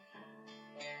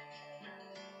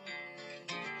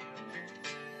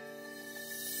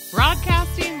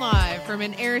Broadcasting live from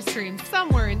an Airstream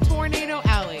somewhere in Tornado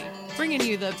Alley, bringing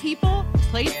you the people,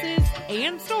 places,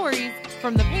 and stories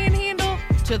from the Panhandle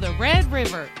to the Red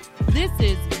River. This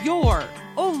is your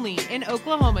Only in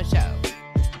Oklahoma show.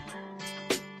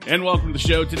 And welcome to the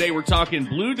show. Today we're talking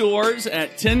Blue Doors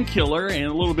at Tenkiller, and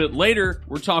a little bit later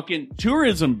we're talking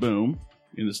tourism boom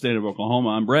in the state of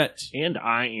Oklahoma. I'm Brett. And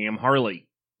I am Harley.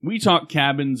 We talk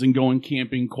cabins and going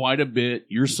camping quite a bit.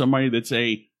 You're somebody that's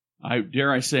a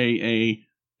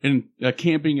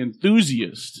camping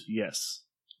enthusiast. Yes.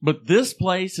 But this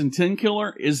place in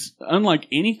Tenkiller is unlike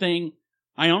anything.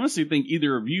 I honestly think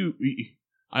either of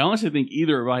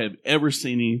I have ever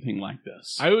seen anything like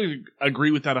this. I would agree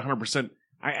with that 100%.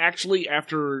 I actually,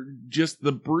 after just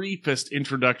the briefest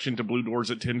introduction to Blue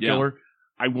Doors at Tenkiller,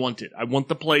 I want it. I want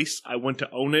the place. I want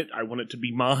to own it. I want it to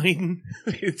be mine.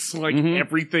 It's like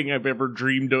everything I've ever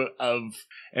dreamed of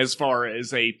as far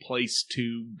as a place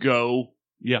to go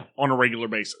on a regular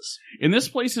basis. And this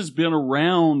place has been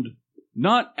around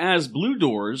not as Blue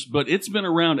Doors, but it's been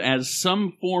around as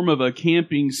some form of a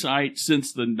camping site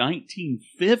since the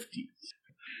 1950s.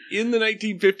 In the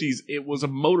 1950s, it was a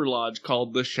motor lodge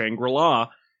called the Shangri-La.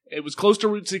 It was close to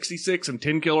Route 66 and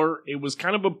Tenkiller. It was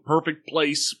kind of a perfect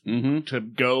place to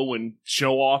go and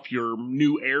show off your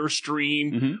new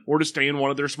Airstream or to stay in one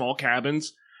of their small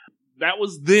cabins. That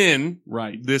was then.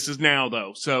 Right. This is now,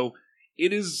 though. So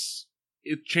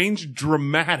it changed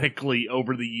dramatically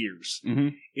over the years.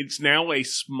 It's now a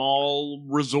small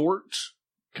resort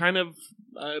kind of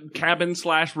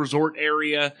cabin/resort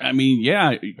area. I mean,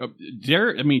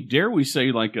 dare we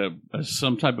say like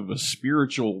some type of a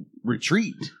spiritual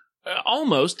retreat?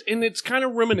 Almost, and it's kind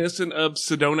of reminiscent of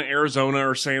Sedona, Arizona,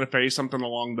 or Santa Fe, something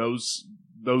along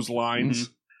those lines.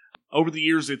 Over the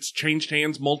years, it's changed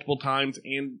hands multiple times,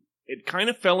 and it kind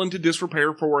of fell into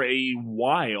disrepair for a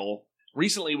while.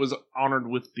 Recently, it was honored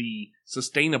with the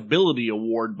Sustainability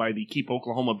Award by the Keep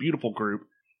Oklahoma Beautiful group.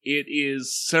 It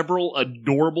is several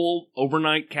adorable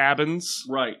overnight cabins.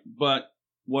 Right, but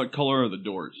what color are the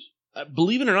doors?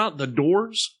 Believe it or not, the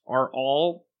doors are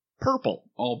all purple.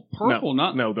 All purple?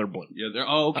 No, they're blue. Yeah, they're.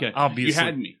 Oh, okay.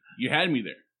 Obviously. You had me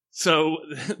there. So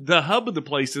the hub of the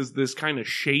place is this kind of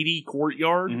shady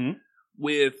courtyard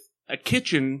with a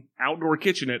outdoor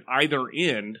kitchen at either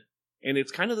end, and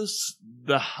it's kind of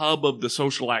the hub of the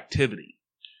social activity.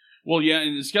 Well, yeah,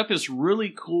 and it's got this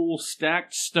really cool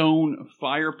stacked stone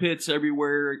fire pits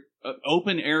everywhere,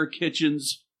 open air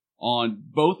kitchens on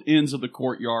both ends of the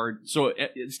courtyard. So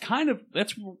it's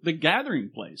that's the gathering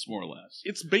place, more or less.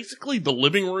 It's basically the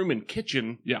living room and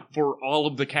kitchen for all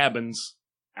of the cabins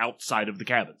outside of the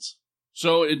cabins.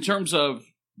 So in terms of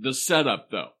the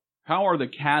setup, though, how are the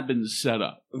cabins set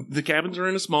up? The cabins are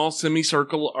in a small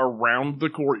semicircle around the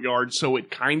courtyard, so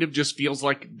it kind of just feels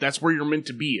like that's where you're meant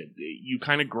to be. You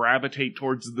kind of gravitate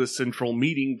towards the central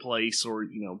meeting place, or,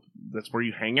 that's where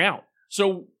you hang out.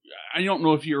 So I don't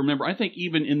know if you remember, I think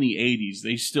even in the 80s,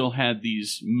 they still had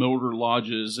these motor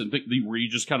lodges and where you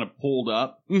just kind of pulled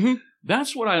up.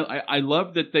 That's what I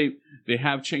love, that they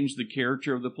have changed the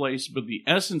character of the place, but the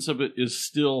essence of it is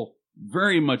still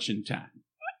very much intact.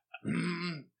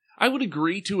 I would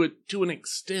agree to an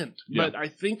extent, but I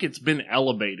think it's been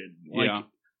elevated.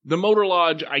 The motor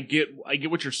lodge, I get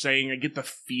what you're saying. I get the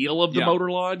feel of the motor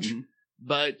lodge,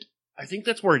 but I think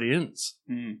that's where it ends.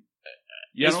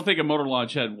 Yeah, I don't think a motor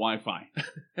lodge had Wi-Fi.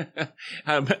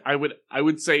 I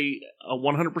would say 100%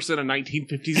 a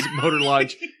 1950s motor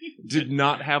lodge did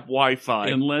not have Wi-Fi.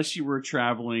 Unless you were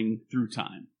traveling through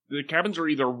time. The cabins are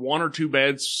either 1 or 2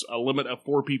 beds, a limit of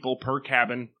 4 people per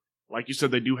cabin. Like you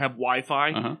said, they do have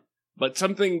Wi-Fi. But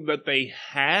something that they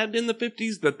had in the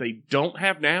 50s that they don't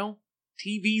have now,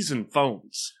 TVs and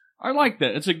phones. I like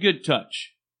that. It's a good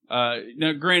touch.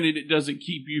 Now, granted, it doesn't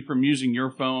keep you from using your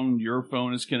phone. Your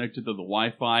phone is connected to the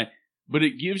Wi-Fi. But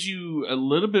it gives you a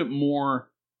little bit more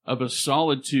of a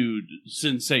solitude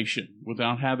sensation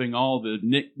without having all the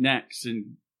knick-knacks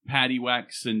and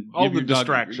paddywhacks and all the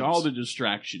distractions. All the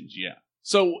distractions, yeah.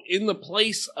 So, in the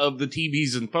place of the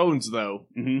TVs and phones, though,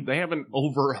 they have an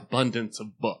overabundance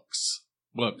of books.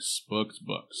 Books.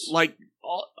 Like,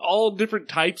 all different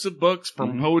types of books,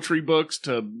 from poetry books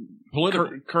to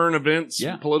current events,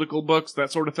 political books,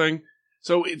 that sort of thing.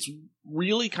 So, it's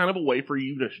really kind of a way for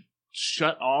you to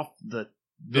shut off the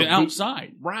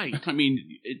outside. Right. I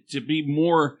mean, to be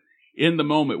more in the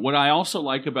moment. What I also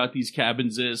like about these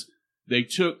cabins is they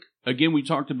took, again, we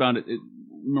talked about it,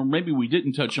 maybe we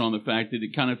didn't touch on the fact that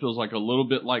it kind of feels like a little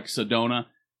bit like Sedona.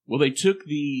 Well, they took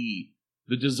the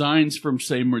designs from,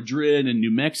 say, Madrid and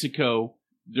New Mexico.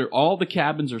 All the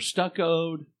cabins are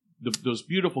stuccoed. those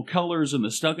beautiful colors and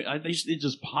the stuff. It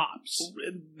just pops.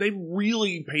 They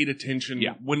really paid attention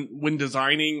when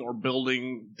designing or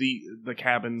building the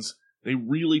cabins. They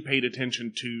really paid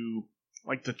attention to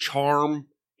like the charm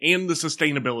and the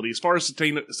sustainability. As far as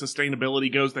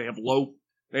sustainability goes, they have low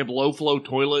flow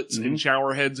toilets and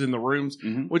shower heads in the rooms,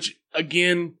 which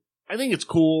again, I think it's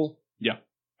cool. Yeah.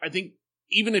 I think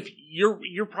even if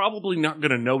you're probably not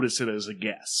going to notice it as a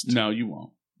guest. No, you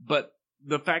won't. But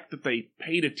the fact that they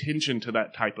paid attention to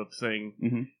that type of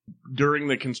thing during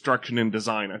the construction and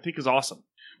design, I think is awesome.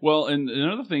 Well, and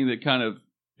another thing that kind of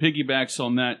piggybacks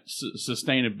on that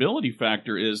sustainability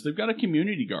factor is they've got a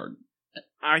community garden.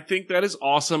 I think that is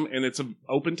awesome, and it's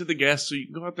open to the guests, so you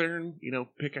can go out there and,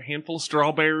 pick a handful of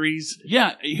strawberries.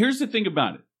 Yeah, here's the thing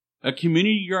about it. A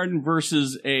community garden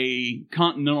versus a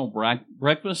continental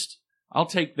breakfast, I'll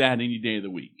take that any day of the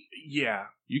week. Yeah.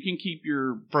 You can keep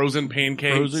your frozen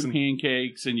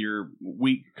pancakes and your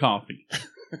weak coffee.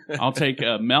 I'll take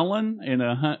a melon and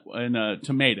a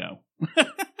tomato.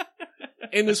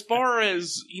 And as far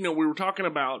as, we were talking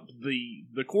about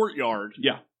the courtyard.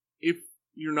 Yeah. If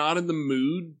you're not in the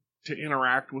mood to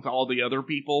interact with all the other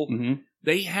people,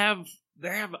 they have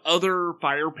other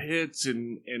fire pits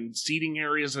and seating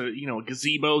areas, a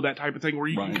gazebo, that type of thing, where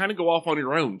you can kind of go off on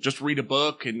your own, just read a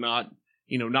book and not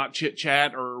chit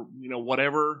chat or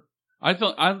whatever. I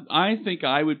think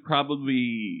I would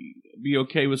probably be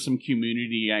okay with some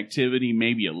community activity,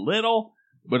 maybe a little,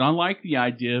 but I like the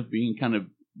idea of being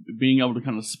able to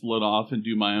kind of split off and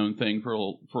do my own thing for a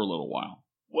little while.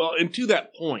 Well, and to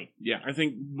that point, I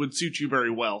think would suit you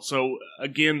very well. So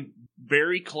again,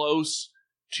 very close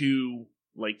to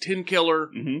Lake Tenkiller,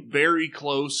 very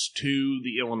close to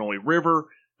the Illinois River,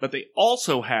 but they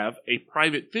also have a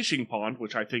private fishing pond,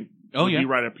 which I think would be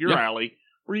right up your alley,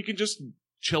 where you can just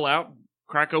chill out,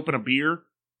 crack open a beer,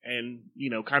 and,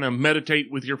 kind of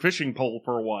meditate with your fishing pole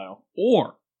for a while.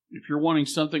 Or if you're wanting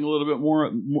something a little bit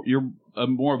more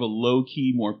more of a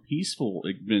low-key, more peaceful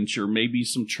adventure, maybe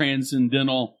some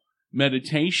transcendental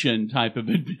meditation type of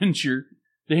adventure,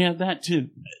 they have that too.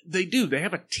 They do. They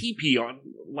have a teepee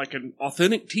like an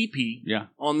authentic teepee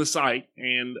on the site,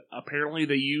 and apparently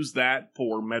they use that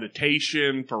for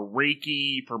meditation, for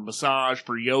Reiki, for massage,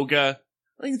 for yoga.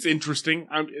 I think it's interesting.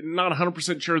 I'm not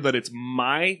 100% sure that it's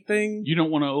my thing. You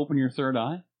don't want to open your third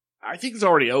eye? I think it's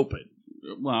already open.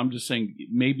 Well, I'm just saying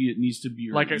maybe it needs to be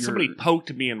somebody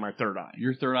poked me in my third eye.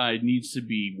 Your third eye needs to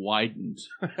be widened,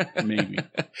 maybe.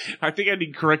 I think I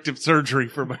need corrective surgery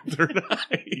for my third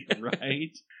eye.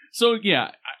 Right? So,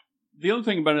 the other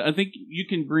thing about it, I think you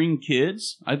can bring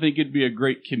kids. I think it'd be a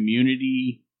great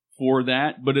community for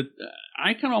that. But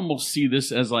I can almost see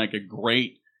this as like a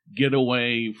great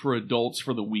getaway for adults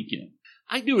for the weekend.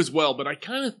 I do as well, but I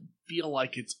kind of feel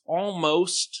like it's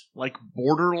almost like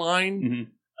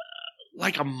borderline,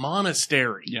 like a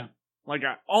monastery. Yeah. Like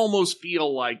I almost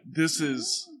feel like this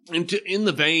is in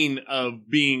the vein of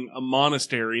being a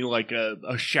monastery, like a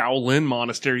Shaolin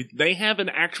monastery. They have an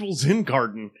actual Zen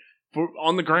garden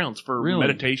on the grounds for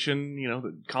meditation,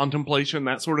 the contemplation,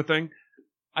 that sort of thing.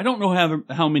 I don't know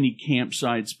how many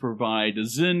campsites provide a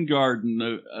Zen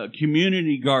garden, a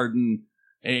community garden,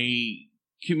 a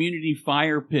community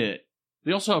fire pit.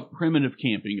 They also have primitive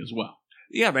camping as well.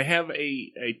 Yeah, they have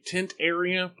a tent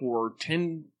area for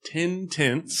 10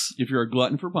 tents. If you're a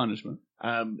glutton for punishment.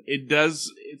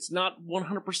 It's not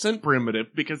 100%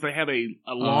 primitive because they have a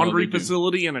laundry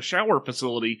facility and a shower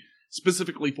facility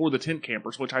specifically for the tent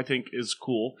campers, which I think is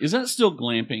cool. Is that still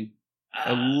glamping?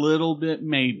 A little bit,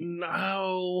 maybe.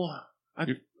 No.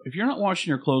 If you're not washing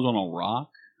your clothes on a rock,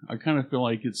 I kind of feel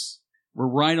like we're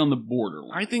right on the border.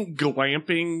 I think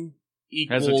glamping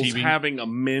equals having a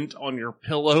mint on your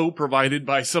pillow provided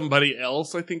by somebody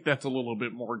else. I think that's a little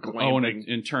bit more glamping.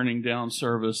 And turning down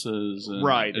services and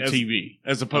a TV.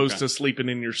 As opposed to sleeping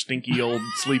in your stinky old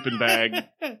sleeping bag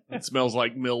that smells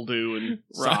like mildew and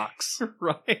socks.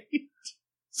 Right.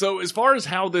 So as far as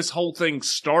how this whole thing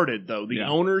started, though, the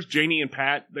owners, Janie and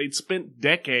Pat, they'd spent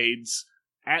decades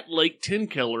at Lake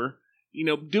Tenkiller,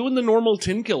 doing the normal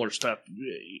Tenkiller stuff.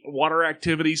 Water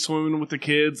activities, swimming with the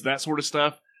kids, that sort of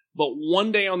stuff. But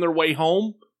one day on their way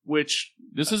home, which...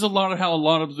 This is a lot of how a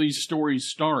lot of these stories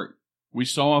start. We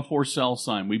saw a for sale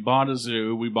sign. We bought a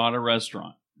zoo. We bought a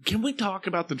restaurant. Can we talk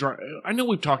about the drive? I know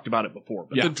we've talked about it before,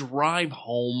 but the drive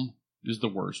home... is the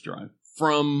worst drive.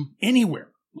 From anywhere.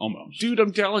 Almost. Dude,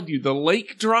 I'm telling you, the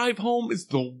lake drive home is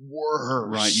the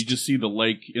worst. Right, you just see the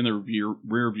lake in the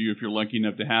rear view if you're lucky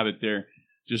enough to have it there.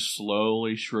 just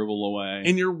slowly shrivel away.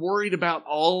 And you're worried about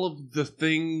all of the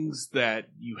things that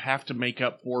you have to make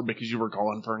up for because you were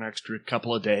gone for an extra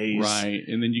couple of days. Right.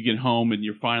 And then you get home and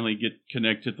you finally get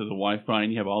connected to the Wi-Fi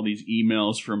and you have all these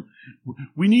emails from,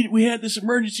 we had this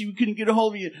emergency, we couldn't get a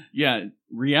hold of you. Yeah,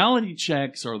 reality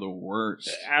checks are the worst.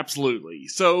 Absolutely.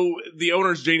 So the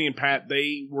owners, Janie and Pat,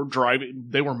 they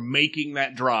were making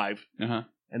that drive,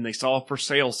 and they saw a for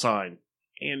sale sign.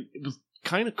 And it was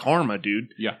kind of karma,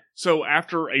 dude. Yeah. So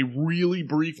after a really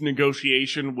brief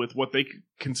negotiation with what they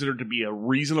considered to be a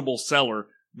reasonable seller,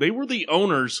 they were the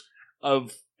owners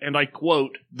of, and I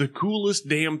quote, the coolest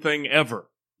damn thing ever.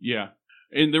 Yeah.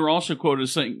 And they were also quoted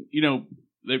as saying,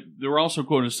 they were also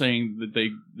quoted as saying that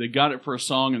they got it for a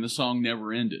song and the song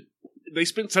never ended. They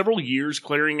spent several years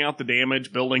clearing out the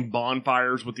damage, building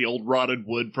bonfires with the old rotted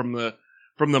wood from the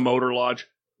motor lodge,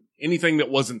 anything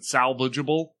that wasn't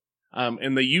salvageable.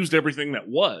 And they used everything that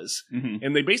was. Mm-hmm.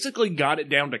 And they basically got it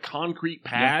down to concrete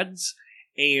pads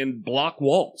and block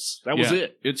walls. That was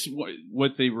it. It's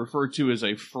what they refer to as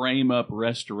a frame-up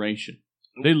restoration.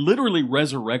 They literally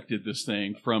resurrected this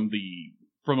thing from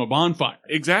a bonfire.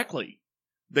 Exactly.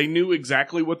 They knew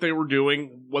exactly what they were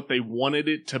doing, what they wanted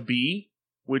it to be,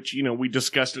 which, we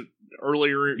discussed it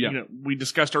earlier. Yeah. We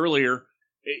discussed earlier,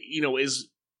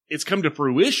 it's come to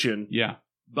fruition. Yeah.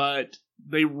 But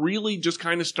they really just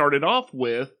kind of started off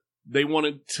with, they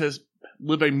wanted to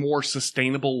live a more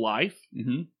sustainable life,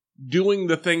 doing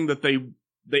the thing that they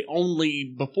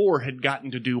only before had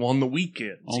gotten to do on the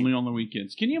weekends. Only on the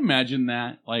weekends. Can you imagine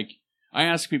that? Like, I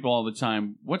ask people all the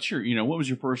time, what was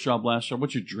your first job, last job?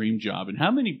 What's your dream job? And how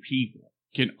many people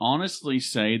can honestly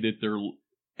say that they're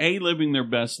A, living their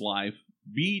best life,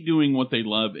 B, doing what they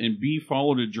love, and B,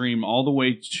 followed a dream all the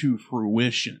way to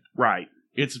fruition? Right.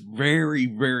 It's very,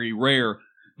 very rare.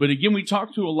 But again, we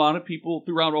talked to a lot of people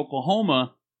throughout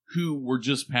Oklahoma who were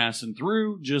just passing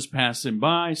through, just passing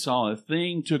by, saw a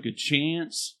thing, took a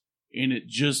chance, and it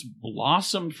just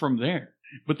blossomed from there.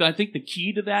 But I think the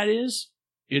key to that is,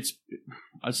 it's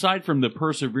aside from the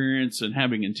perseverance and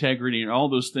having integrity and all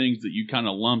those things that you kind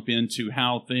of lump into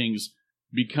how things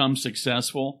become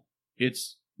successful,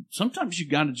 it's sometimes you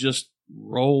got to just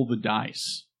roll the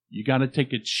dice. You got to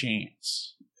take a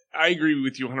chance. I agree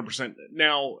with you 100%.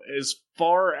 Now, as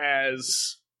far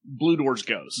as Blue Doors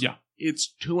goes,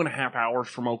 it's 2.5 hours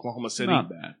from Oklahoma City. Not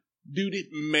bad. Dude, it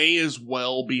may as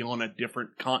well be on a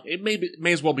different it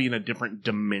may as well be in a different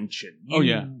dimension.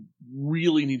 You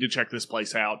really need to check this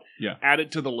place out. Yeah. Add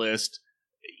it to the list.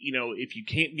 If you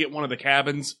can't get one of the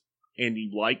cabins and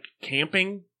you like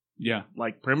camping,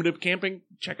 like primitive camping,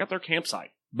 check out their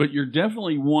campsite. But you're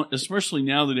definitely especially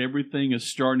now that everything is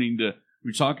starting to,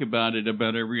 we talk about it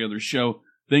about every other show,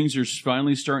 things are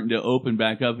finally starting to open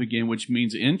back up again, which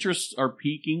means interests are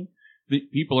peaking.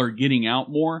 People are getting out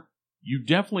more. You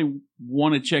definitely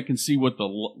want to check and see what the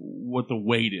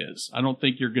wait is. I don't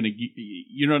think you're going to,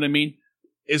 you know what I mean?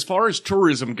 As far as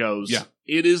tourism goes,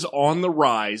 it is on the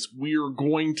rise. We are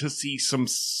going to see some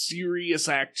serious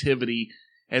activity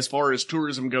as far as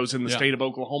tourism goes in the state of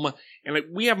Oklahoma. And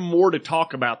we have more to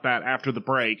talk about that after the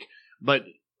break. But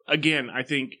again, I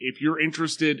think if you're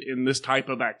interested in this type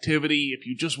of activity, if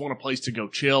you just want a place to go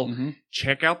chill,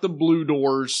 check out the Blue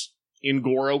Doors in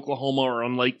Gore, Oklahoma, or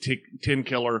on Lake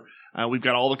Tenkiller. We've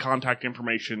got all the contact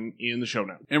information in the show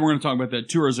notes. And we're going to talk about that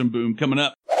tourism boom coming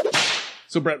up.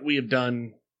 So, Brett, we have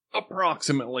done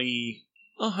approximately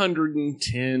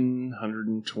 110,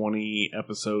 120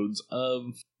 episodes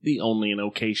of the Only an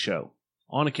OK Show.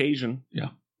 On occasion,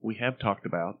 we have talked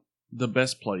about the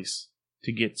best place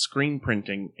to get screen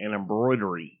printing and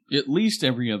embroidery. At least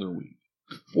every other week.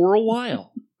 For a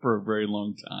while. For a very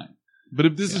long time. But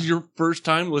if this is your first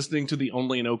time listening to the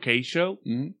Only an OK Show,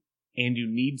 and you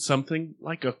need something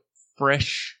like a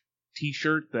fresh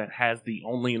t-shirt that has the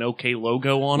Only an OK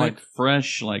logo on like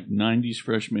fresh, like 90s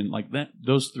freshmen, like that,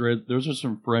 those are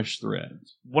some fresh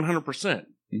threads. 100%.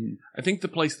 I think the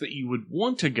place that you would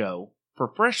want to go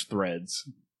for fresh threads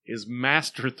is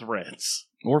Master Threads.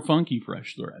 Or Funky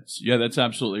Fresh Threads. Yeah, that's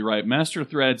absolutely right. Master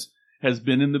Threads has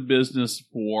been in the business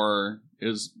for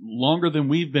as longer than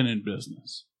we've been in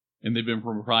business. And they've been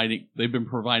providing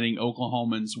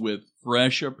Oklahomans with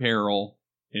fresh apparel,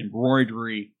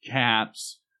 embroidery,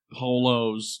 caps,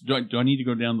 polos. Do I need to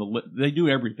go down the list? They do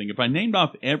everything. If I named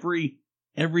off every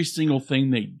single thing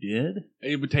they did,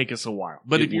 it would take us a while.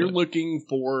 But if you're looking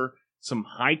for some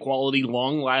high quality,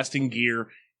 long lasting gear,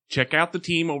 check out the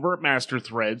team over at Master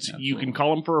Threads. Absolutely. You can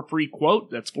call them for a free quote.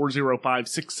 That's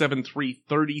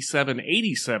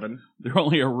 405-673-3787. They're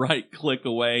only a right click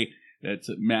away. That's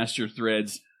at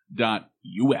masterthreads.us.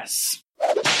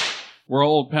 We're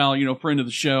old pal, friend of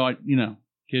the show.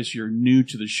 case you're new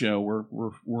to the show,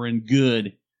 we're in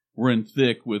good, we're in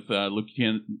thick with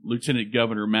Lieutenant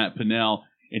Governor Matt Pinnell,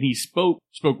 and he spoke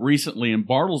recently in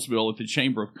Bartlesville at the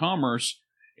Chamber of Commerce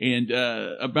and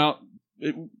about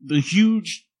the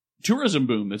huge tourism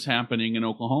boom that's happening in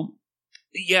Oklahoma.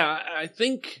 Yeah, I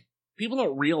think people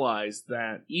don't realize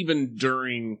that even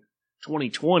during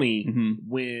 2020,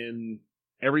 when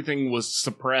everything was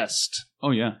suppressed.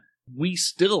 Oh, yeah. We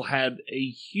still had a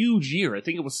huge year. I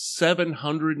think it was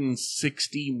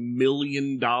 $760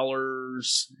 million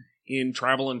in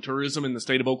travel and tourism in the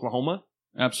state of Oklahoma.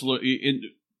 Absolutely. And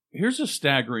here's a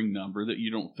staggering number that you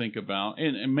don't think about,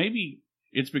 and maybe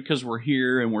it's because we're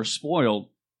here and we're spoiled.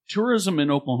 Tourism in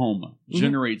Oklahoma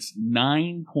generates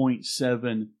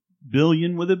 $9.7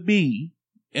 billion with a B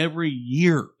every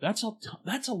year. That's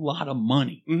a lot of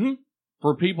money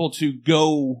for people to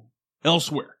go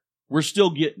elsewhere. We're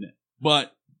still getting it,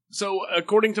 but so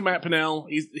according to Matt Pinnell,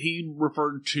 he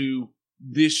referred to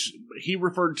this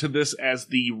as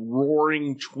the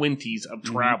roaring 20s of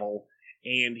travel,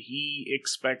 and he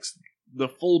expects the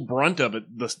full brunt of it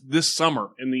this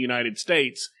summer in the United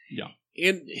States. Yeah.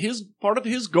 And part of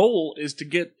his goal is to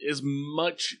get as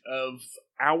much of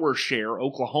our share,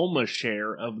 Oklahoma's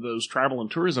share, of those travel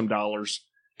and tourism dollars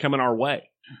coming our way.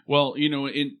 Well,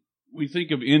 we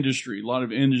think of industry, a lot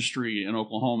of industry in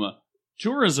Oklahoma.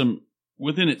 Tourism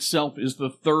within itself is the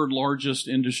third largest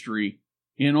industry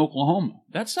in Oklahoma.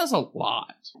 That says a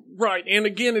lot. Right. And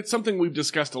again, it's something we've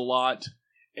discussed a lot.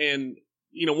 And,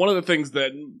 one of the things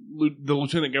that the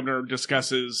Lieutenant Governor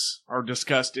discussed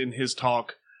in his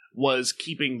talk was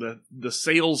keeping the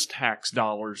sales tax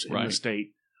dollars in the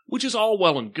state, which is all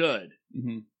well and good.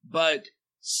 But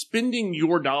spending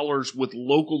your dollars with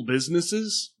local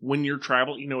businesses when you're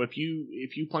traveling,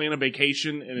 if you plan a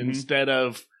vacation and instead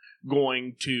of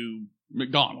going to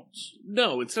McDonald's,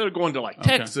 instead of going to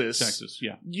Texas,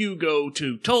 yeah, you go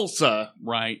to Tulsa,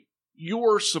 right?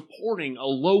 You're supporting a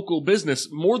local business,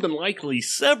 more than likely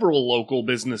several local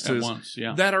businesses at once,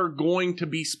 that are going to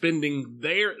be spending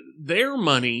their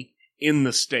money in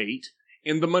the state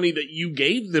and the money that you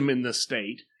gave them in the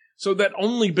state. So that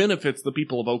only benefits the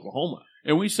people of Oklahoma.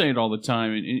 And we say it all the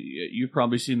time, and you've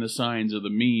probably seen the signs of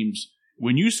the memes.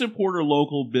 When you support a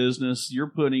local business, you're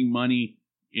putting money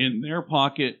in their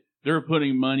pocket. They're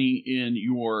putting money in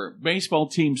your baseball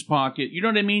team's pocket. You know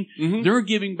what I mean? They're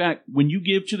giving back. When you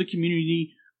give to the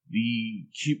community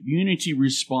community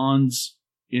responds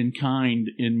in kind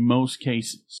in most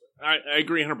cases. I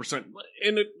agree 100%.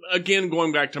 And again,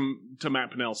 going back to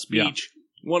Matt Pinnell's speech,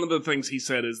 one of the things he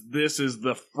said is this is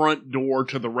the front door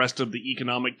to the rest of the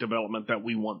economic development that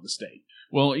we want in the state.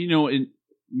 Well,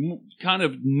 kind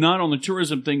of not on the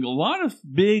tourism thing, a lot of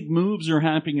big moves are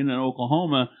happening in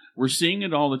Oklahoma. We're seeing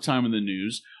it all the time in the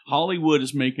news. Hollywood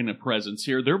is making a presence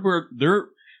here.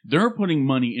 They're putting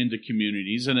money into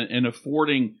communities and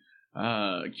affording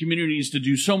communities to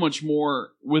do so much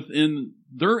more within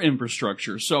their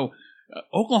infrastructure. So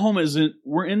Oklahoma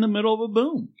we're in the middle of a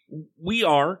boom. We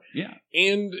are. Yeah.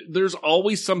 And there's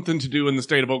always something to do in the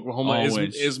state of Oklahoma.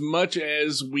 Always. As much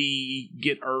as we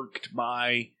get irked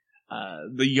by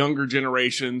the younger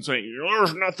generation saying,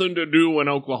 there's nothing to do in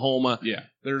Oklahoma. Yeah.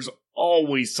 There's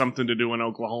always something to do in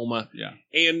Oklahoma. Yeah.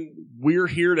 And we're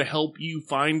here to help you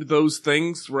find those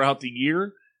things throughout the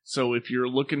year. So if you're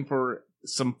looking for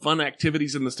some fun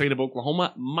activities in the state of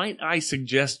Oklahoma, might I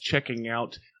suggest checking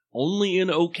out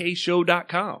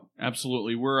onlyinokshow.com.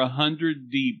 Absolutely. We're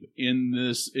 100 deep in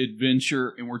this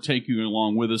adventure, and we're taking you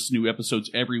along with us. New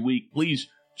episodes every week. Please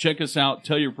check us out.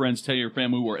 Tell your friends, tell your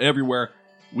family. We're everywhere.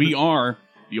 We are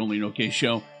the Only in OK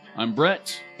Show. I'm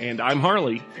Brett. And I'm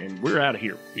Harley, and we're out of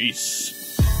here.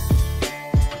 Peace.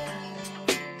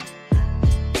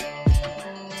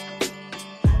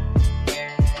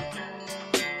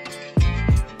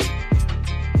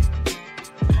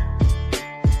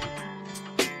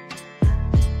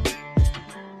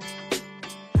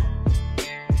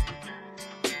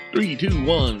 Three, two,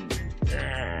 one.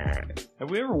 Have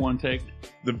we ever one-taked?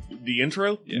 The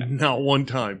intro? Yeah. Not one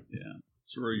time. Yeah.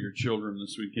 So where are your children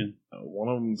this weekend? One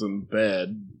of them's in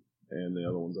bed, and the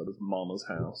other one's at his mama's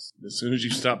house. As soon as you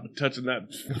stop touching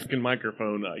that fucking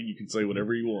microphone, you can say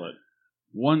whatever you want.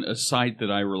 A site that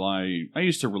I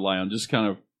used to rely on, just kind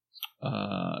of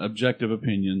objective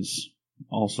opinions,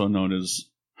 also known as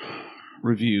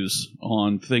reviews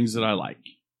on things that I like.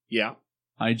 Yeah.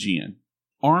 IGN.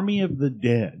 Army of the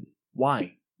Dead.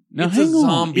 Why? Now, it's hang a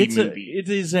zombie on. movie. It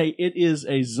is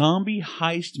a zombie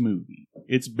heist movie.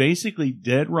 It's basically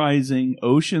Dead Rising,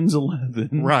 Ocean's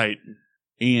 11. Right.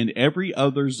 And every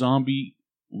other zombie,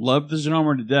 love the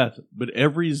genre to death, but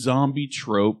every zombie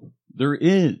trope There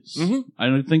is. Mhm. I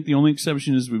don't think the only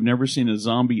exception is we've never seen a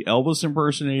zombie Elvis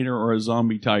impersonator or a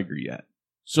zombie tiger yet.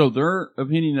 So their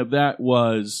opinion of that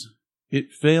was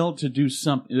it failed to do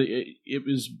something. It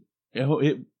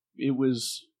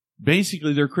was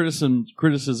basically their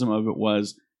criticism of it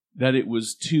was that it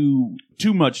was too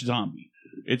much zombie.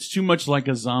 It's too much like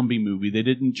a zombie movie. They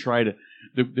didn't try to.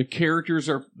 The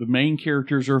main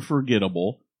characters are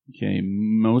forgettable. Okay,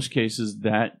 in most cases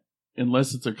that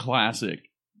unless it's a classic,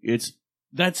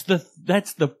 that's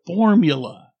the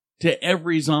formula to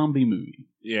every zombie movie.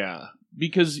 Yeah.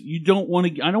 Because I don't want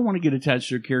to get attached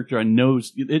to a character I know.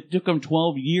 It took them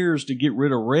 12 years to get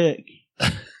rid of Rick.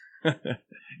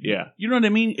 Yeah. You know what I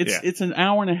mean? It's an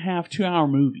hour and a half, 2 hour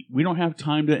movie. We don't have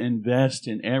time to invest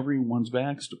in everyone's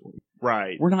backstory.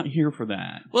 Right. We're not here for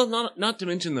that. Well, not to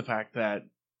mention the fact that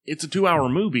it's a 2-hour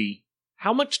movie.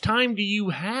 How much time do you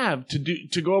have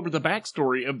to go over the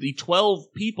backstory of the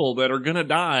 12 people that are going to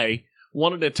die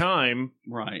one at a time,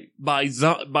 Right. by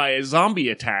a zombie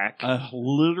attack? A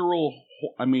literal,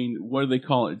 what do they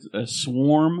call it? A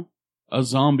swarm? A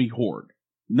zombie horde.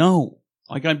 No.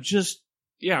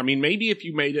 Yeah, maybe if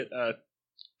you made it a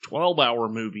 12-hour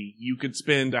movie, you could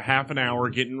spend a half an hour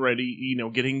getting ready,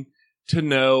 getting to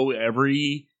know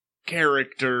every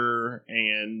character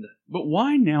and... But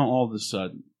why now all of a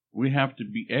sudden we have to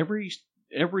be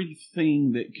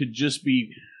everything that could just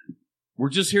be, we're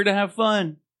just here to have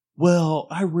fun. Well,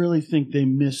 I really think they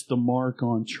missed the mark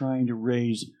on trying to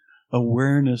raise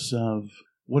awareness of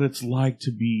what it's like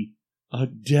to be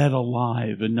dead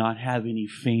alive and not have any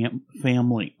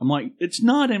family. I'm like, it's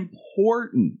not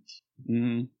important.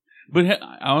 Mm-hmm. But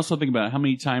I also think about how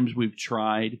many times we've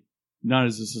tried, not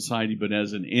as a society, but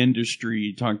as an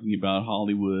industry, talking about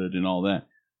Hollywood and all that,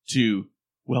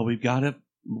 we've got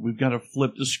to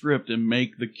flip the script and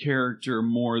make the character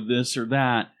more this or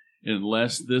that and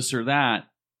less this or that.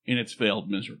 And it's failed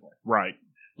miserably. Right.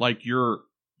 Like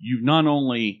you've not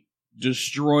only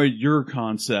destroyed your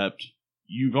concept,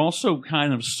 you've also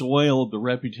kind of soiled the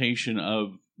reputation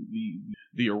of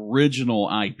the original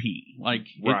IP.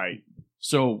 Right.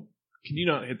 So can you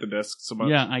not hit the desk so much?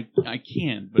 Yeah, I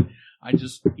can, but I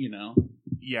just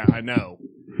Yeah, I know.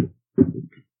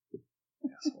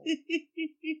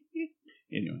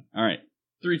 Anyway, all right.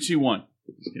 3, 2, 1.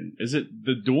 Is it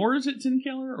the Doors at Tin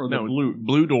Killer or the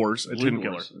Blue Doors at Tin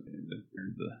Killer? Okay,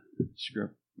 there's the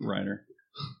script writer.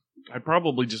 I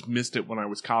probably just missed it when I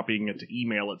was copying it to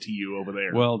email it to you over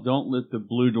there. Well, don't let the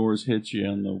Blue Doors hit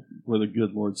you where the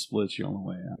good Lord splits you on the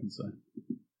way out. So,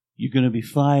 you're going to be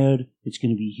fired. It's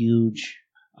going to be huge.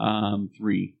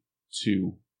 3,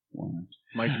 2, 1.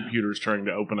 My computer's trying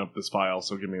to open up this file,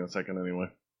 so give me a second anyway.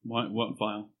 What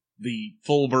file? The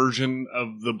full version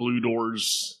of the Blue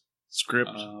Doors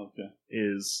script okay.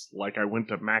 is like I went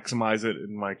to maximize it,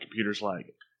 and my computer's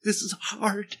like, "This is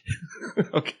hard."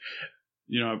 Okay.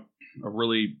 I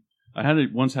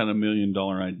once had $1 million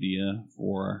idea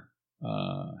for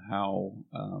how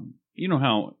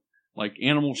how like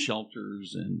animal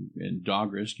shelters and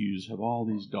dog rescues have all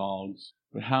these dogs,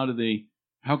 but how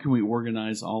can we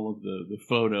organize all of the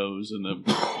photos and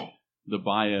the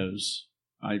bios?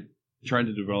 I tried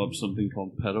to develop something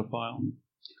called Pedophile.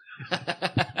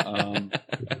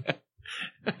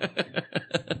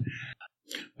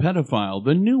 Pedophile,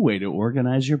 the new way to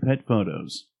organize your pet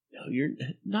photos. No, you're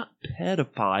not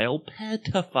pedophile,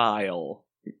 petophile.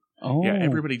 Oh. Yeah,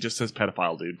 everybody just says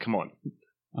pedophile, dude. Come on.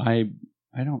 I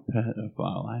don't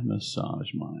pedophile. I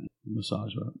massage mine. I'm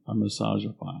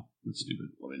massageophile. That's stupid.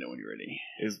 Let me know when you're ready.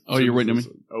 You're waiting on me?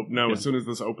 Oh, no, Yeah. As soon as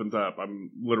this opens up,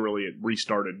 it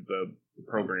restarted the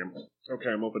program. Okay,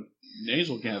 I'm open.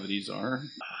 Nasal cavities are.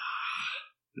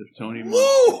 If Tony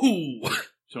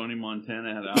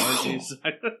Montana had allergies.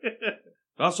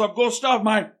 That's what Gustav,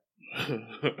 mate.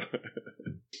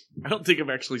 I don't think I've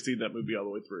actually seen that movie all the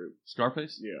way through.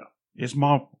 Scarface? Yeah. It's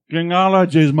my fucking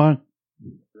allergies, man.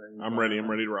 I'm ready.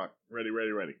 I'm ready to rock. Ready.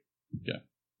 Okay.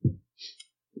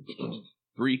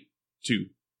 3, 2,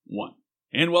 1.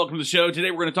 And welcome to the show. Today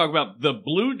we're going to talk about the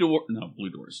Blue Door. No, Blue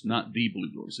Doors. Not the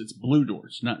Blue Doors. It's Blue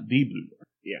Doors, not the Blue Door.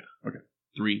 Yeah. Okay.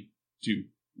 3, 2,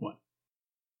 1.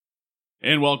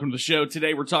 And welcome to the show.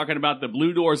 Today we're talking about the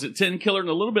Blue Doors at Tin Killer, and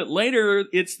a little bit later,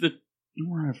 it's the... You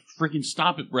want to freaking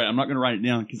stop it, Brett. I'm not going to write it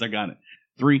down because I got it.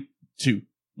 3, 2,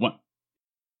 1.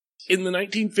 In the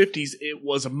 1950s, it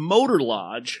was a motor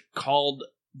lodge called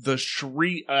the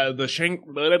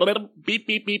beep,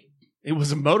 beep, beep. It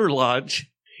was a motor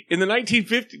lodge. In the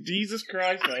 1950s, Jesus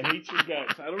Christ, I hate your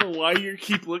guts. I don't know why you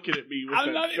keep looking at me with I'm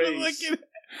that not face. even looking.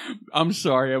 I'm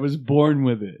sorry. I was born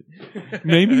with it.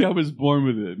 Maybe I was born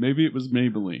with it. Maybe it was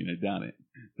Maybelline. I doubt it.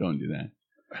 Don't do that.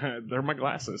 They're my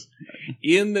glasses.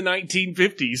 In the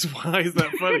 1950s. Why is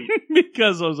that funny?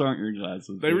 Because those aren't your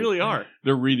glasses. They really are.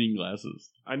 They're reading glasses.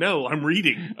 I know. I'm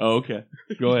reading. Oh, okay.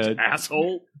 Go ahead.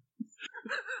 Asshole.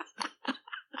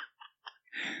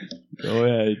 Go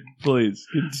ahead. Please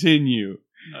continue.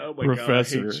 Oh my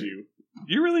Professor. God, I hate you.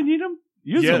 Do you really need them?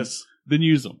 Use them. Yes. Then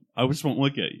use them. I just won't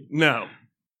look at you. No.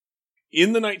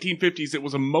 In the 1950s, it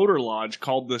was a motor lodge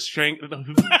called the Shangri-La.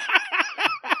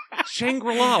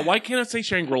 Why can't I say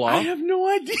Shangri-La? I have no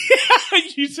idea.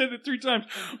 You said it 3 times.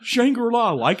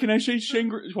 Shangri-La. Why can I say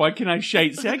Shangri? Why can I say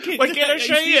it? Why can't I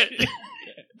say it?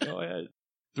 Go ahead.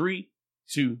 3,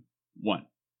 2, 1.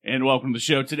 And welcome to the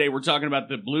show. Today we're talking about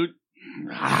the blue.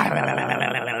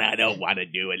 I don't want to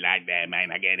do it like that,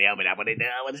 man. I can't help it. I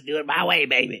want to do it my way,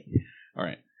 baby. All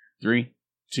right. 3,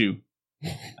 2.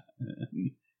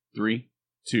 3,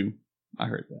 2. I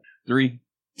heard that. 3,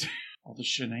 2. All the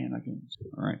shenanigans.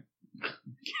 All right.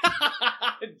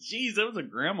 Jeez, that was a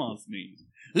grandma sneeze.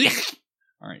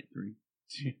 All right. 3,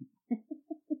 2.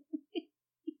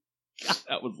 God,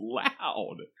 that was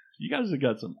loud. You guys have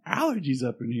got some allergies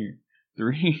up in here.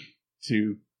 3,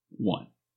 2, 1.